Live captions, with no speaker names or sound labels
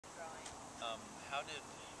how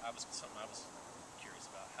did, something I was curious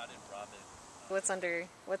about, how did Robin...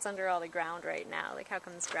 What's under all the ground right now? Like, how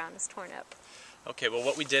come this ground is torn up? Okay, well,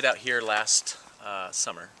 what we did out here last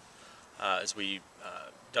summer is we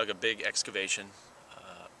dug a big excavation,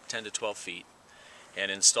 10 to 12 feet,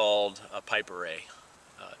 and installed a pipe array.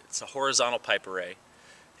 It's a horizontal pipe array.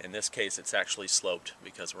 In this case, it's actually sloped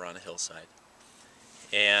because we're on a hillside.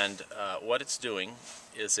 And what it's doing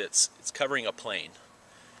is it's covering a plane.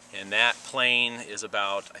 And that plane is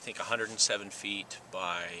about, I think, 107 feet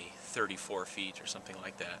by 34 feet or something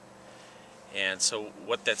like that. And so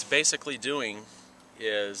what that's basically doing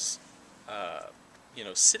is,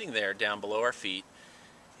 sitting there down below our feet,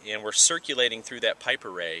 and we're circulating through that pipe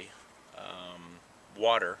array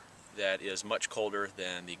water that is much colder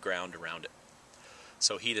than the ground around it.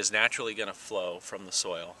 So heat is naturally going to flow from the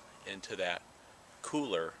soil into that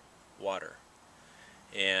cooler water.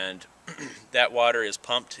 And that water is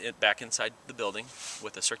pumped back inside the building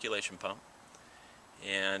with a circulation pump.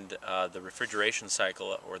 And the refrigeration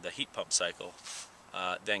cycle, or the heat pump cycle,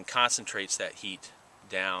 then concentrates that heat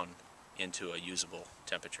down into a usable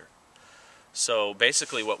temperature. So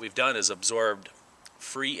basically what we've done is absorbed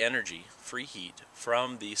free energy, free heat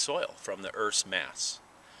from the soil, from the Earth's mass.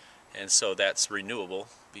 And so that's renewable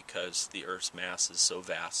because the Earth's mass is so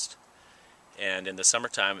vast. And in the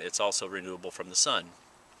summertime, it's also renewable from the sun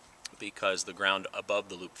because the ground above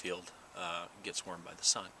the loop field gets warmed by the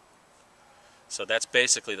sun. So that's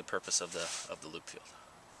basically the purpose of the loop field.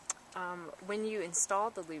 When you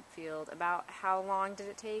installed the loop field, about how long did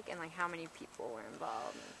it take, and like how many people were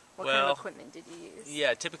involved? What kind of equipment did you use?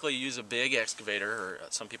 Yeah, typically you use a big excavator, or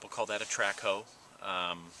some people call that a track hoe.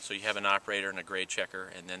 So you have an operator and a grade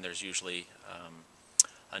checker, and then there's usually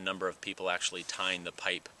a number of people actually tying the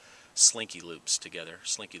pipe slinky loops together.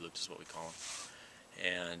 Slinky loops is what we call them.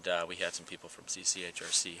 And we had some people from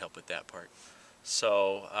CCHRC help with that part.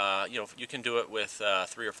 So, you can do it with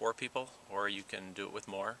 3 or 4 people, or you can do it with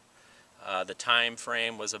more. The time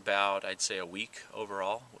frame was about, I'd say, a week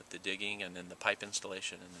overall with the digging and then the pipe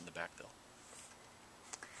installation and then the backfill.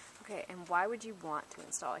 Okay, and why would you want to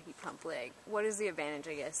install a heat pump? Like, what is the advantage,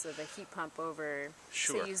 I guess, of a heat pump over,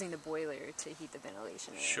 say, using the boiler to heat the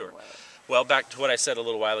ventilation? Sure. Well, back to what I said a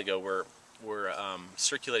little while ago, we're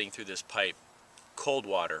circulating through this pipe cold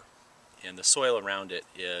water, and the soil around it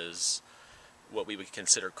is what we would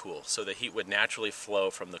consider cool. So the heat would naturally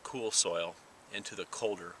flow from the cool soil into the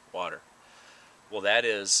colder water. Well, that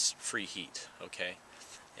is free heat, okay?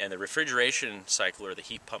 And the refrigeration cycle, or the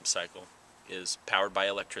heat pump cycle, is powered by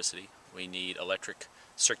electricity. We need electric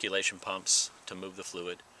circulation pumps to move the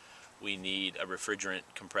fluid. We need a refrigerant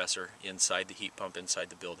compressor inside the heat pump, inside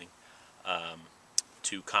the building,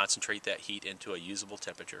 to concentrate that heat into a usable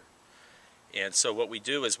temperature. And so what we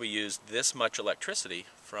do is we use this much electricity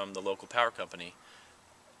from the local power company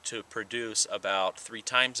to produce about 3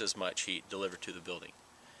 times as much heat delivered to the building.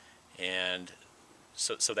 And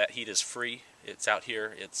so that heat is free. It's out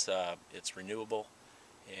here. It's renewable,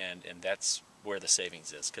 and that's where the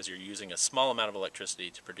savings is, because you're using a small amount of electricity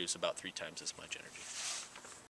to produce about 3 times as much energy.